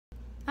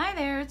Hi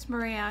there, it's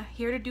Maria,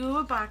 here to do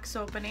a box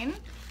opening.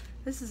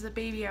 This is a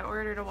baby I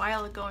ordered a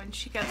while ago and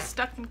she got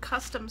stuck in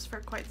customs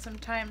for quite some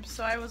time,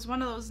 so I was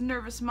one of those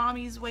nervous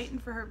mommies waiting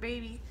for her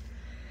baby.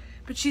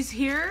 But she's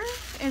here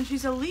and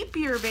she's a leap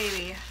year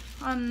baby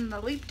on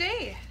the leap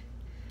day.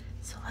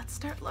 So let's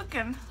start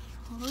looking.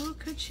 Who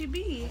could she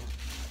be?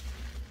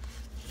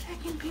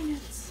 Packing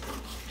peanuts.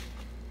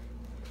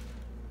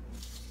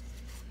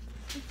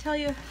 I tell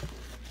you,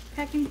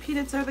 packing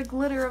peanuts are the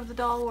glitter of the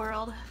doll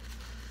world.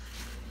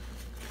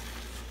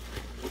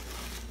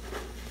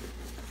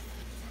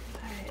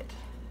 Alright,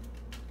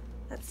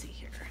 let's see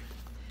here.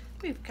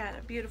 We've got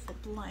a beautiful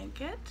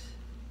blanket.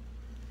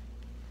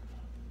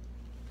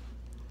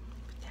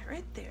 Put that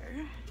right there.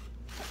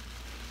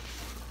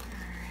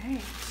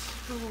 Alright,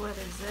 what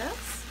is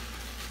this?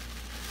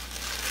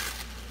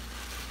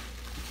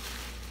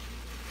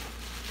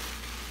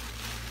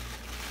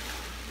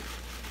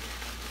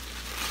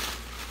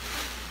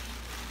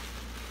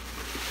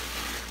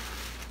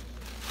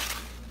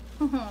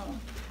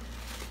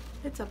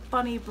 It's a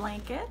bunny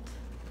blanket.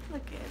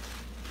 Look at it.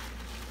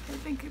 I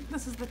think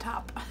this is the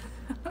top.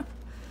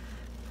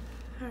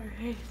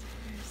 Alright,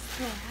 there's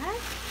that.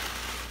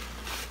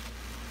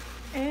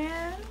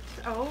 And,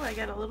 oh, I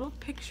got a little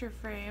picture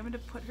frame to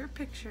put her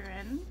picture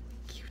in.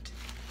 Cute.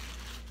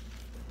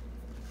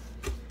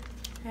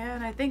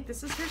 And I think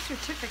this is her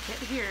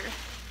certificate here.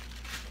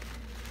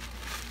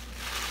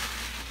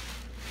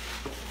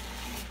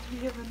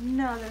 We have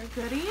another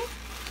goodie.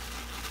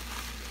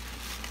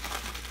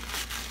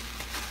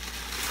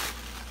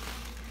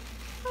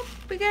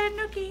 We got a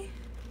nookie.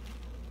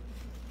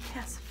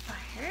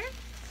 Pacifier.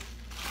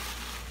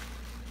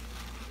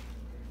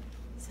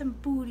 Some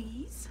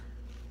booties.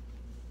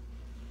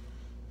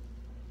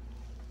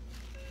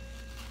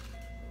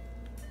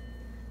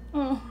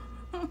 Oh,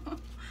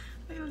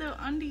 like little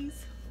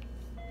undies.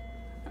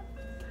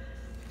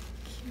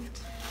 Cute.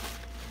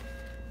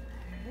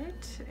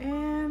 Alright,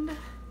 and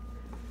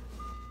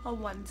a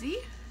onesie.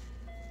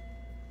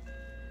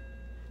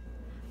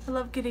 I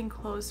love getting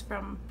clothes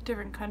from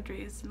different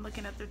countries and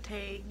looking at their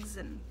tags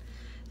and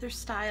their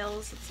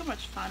styles. It's so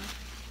much fun.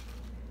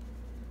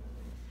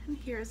 And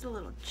here's a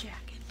little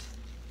jacket.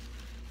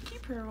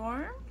 Keep her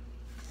warm.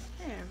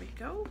 There we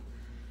go.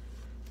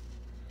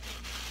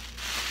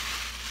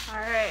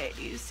 Alright,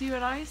 you see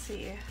what I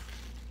see.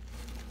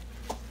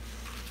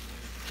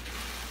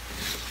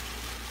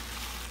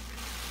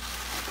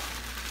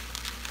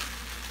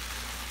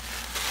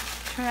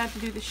 Try not to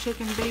do the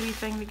shaken baby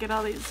thing to get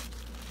all these.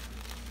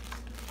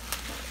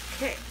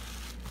 Okay.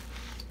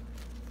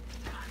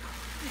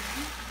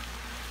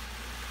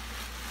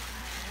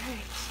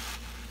 Alright.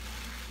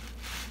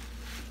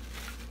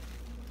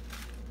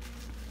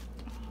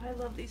 Oh, I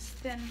love these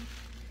thin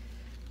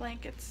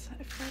blankets.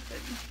 I forgot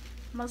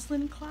the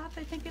muslin cloth,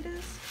 I think it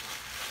is.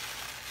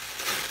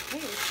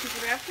 Okay,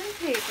 she's wrapped in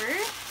paper.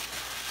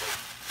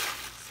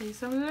 See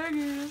some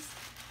leggers.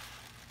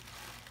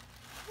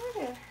 Look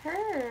at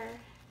her.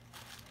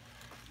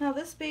 Now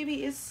this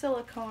baby is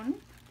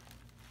silicone.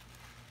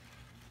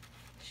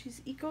 She's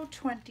Eco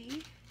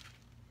 20.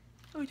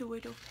 Oh, the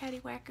little patty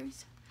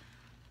whackers.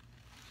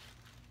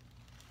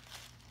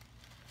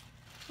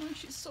 Oh,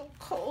 she's so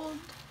cold.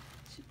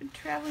 She's been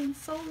traveling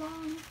so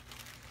long.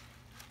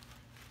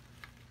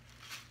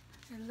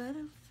 Her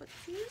little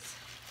footsies.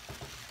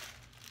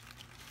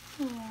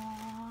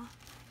 Aww.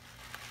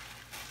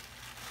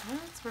 Well,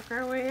 let's work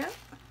our way up.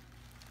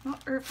 Oh,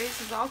 her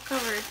face is all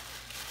covered.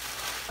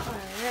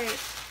 Alright.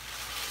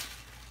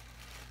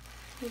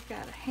 We've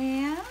got a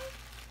hand.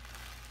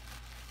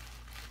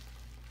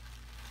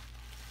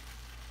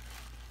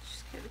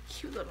 Got a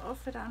cute little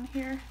outfit on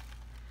here.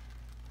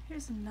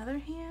 Here's another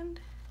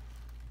hand.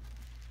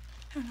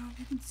 I don't know if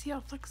you can see how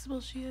flexible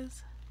she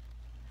is.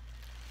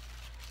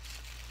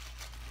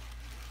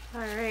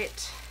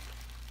 Alright.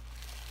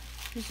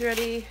 Who's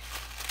ready?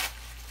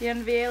 The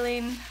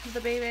unveiling of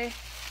the baby.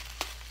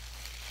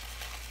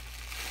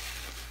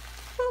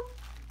 Boop.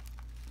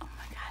 Oh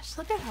my gosh,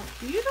 look at how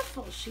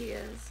beautiful she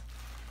is.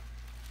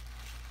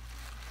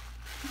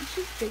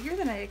 She's bigger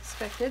than I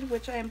expected,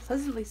 which I am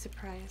pleasantly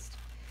surprised.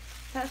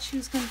 Thought she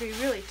was going to be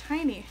really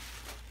tiny.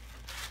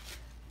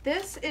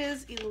 This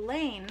is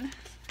Elaine.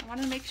 I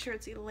want to make sure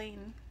it's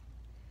Elaine.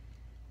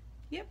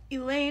 Yep,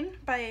 Elaine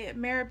by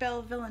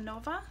Maribel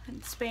Villanova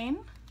in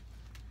Spain.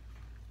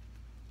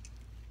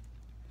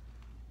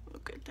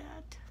 Look at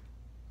that.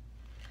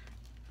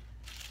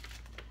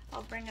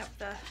 I'll bring up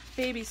the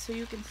baby so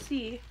you can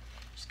see.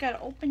 She's got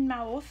an open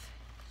mouth.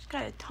 She's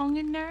got a tongue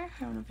in there.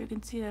 I don't know if you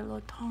can see that little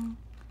tongue.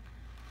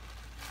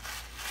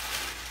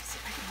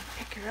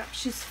 Pick her up.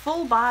 She's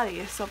full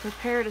body, so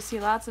prepare to see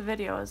lots of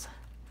videos.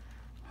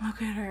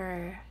 Look at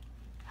her.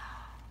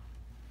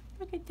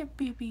 Look at the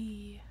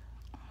baby.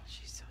 Oh,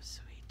 she's so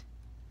sweet.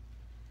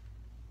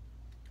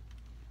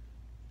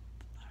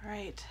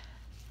 Alright.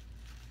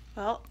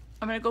 Well,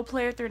 I'm gonna go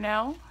play with her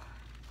now.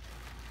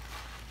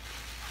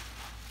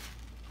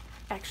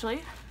 Actually,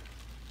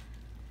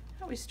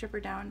 how do we strip her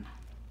down?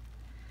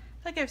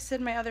 Like I've said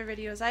in my other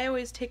videos, I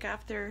always take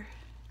off their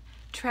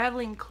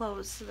traveling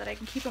clothes so that I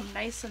can keep them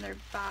nice in their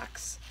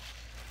box.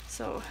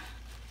 So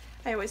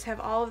I always have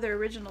all of their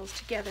originals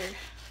together.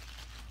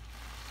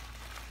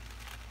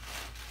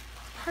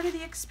 Part of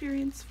the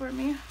experience for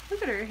me.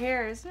 Look at her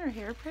hair. Isn't her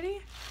hair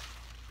pretty?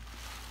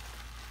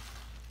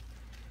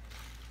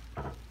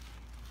 Alright.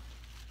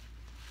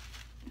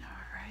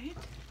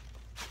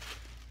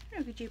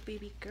 Look at you,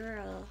 baby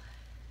girl.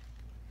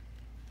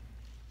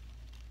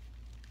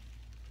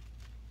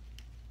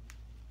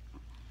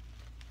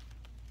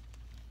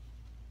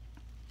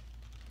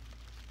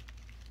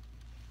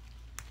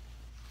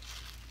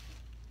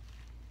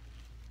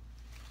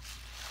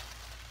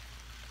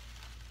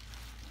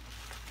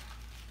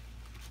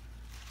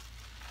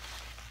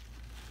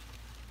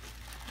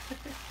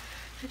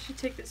 I should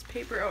take this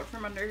paper out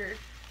from under her.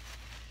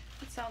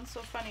 It sounds so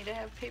funny to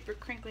have paper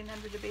crinkling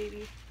under the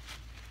baby.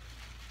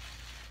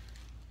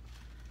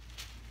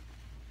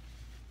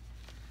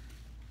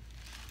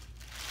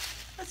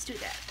 Let's do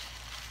that.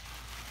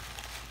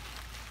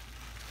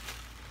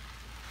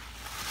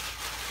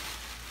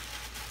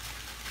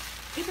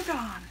 Paper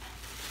gone.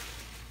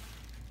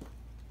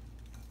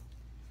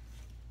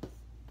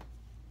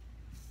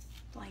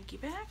 Blankie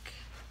back.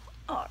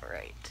 All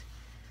right.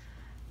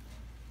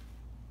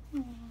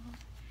 Aww.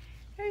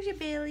 There's your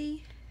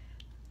belly.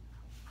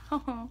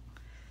 Oh.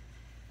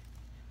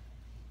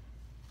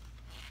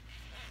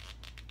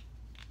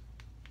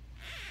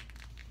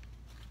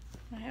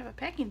 I have a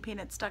packing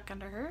peanut stuck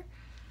under her.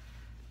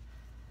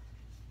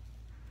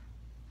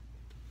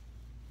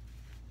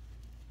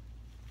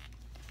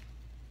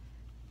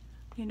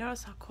 You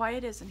notice how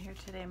quiet it is in here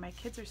today. My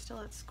kids are still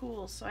at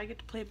school, so I get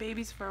to play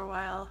babies for a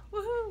while.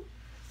 Woohoo!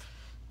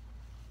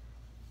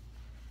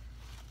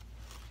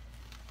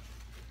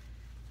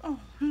 Oh,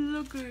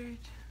 look at it.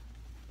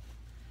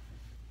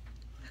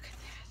 Look at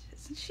that.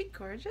 Isn't she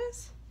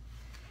gorgeous?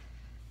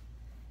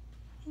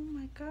 Oh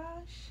my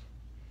gosh.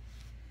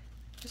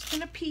 Just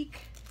gonna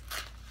peek.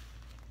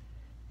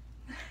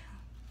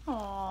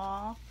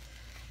 Aww.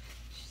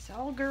 She's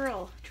all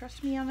girl.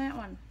 Trust me on that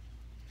one.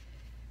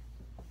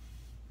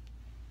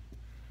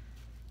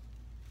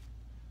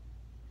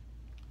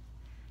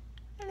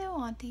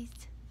 Hello,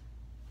 aunties.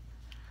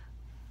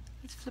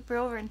 Let's flip her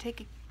over and take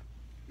a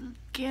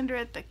gander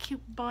at the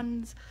cute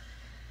buns.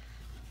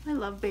 I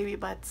love baby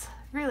butts.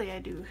 Really, I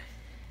do.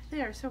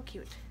 They are so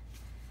cute.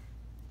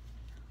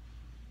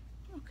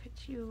 Look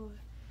at you.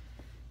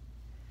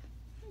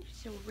 You're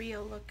so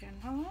real looking,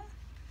 huh?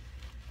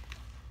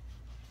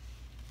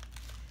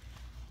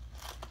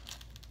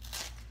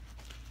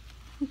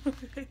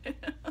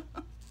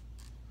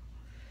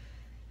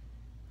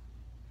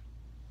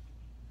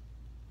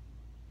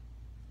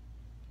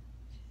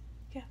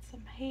 Got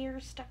some hair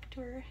stuck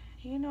to her.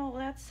 You know,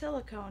 that's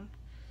silicone.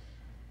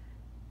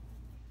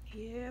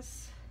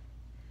 Yes.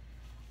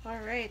 All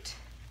right.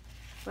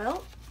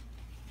 Well,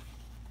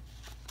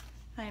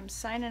 I am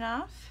signing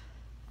off.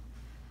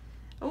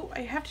 Oh,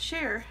 I have to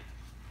share.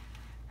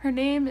 Her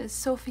name is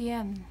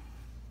Sofiene.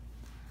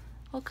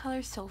 We'll call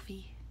her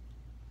Sophie.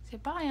 Say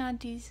bye,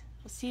 aunties.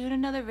 We'll see you in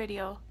another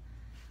video.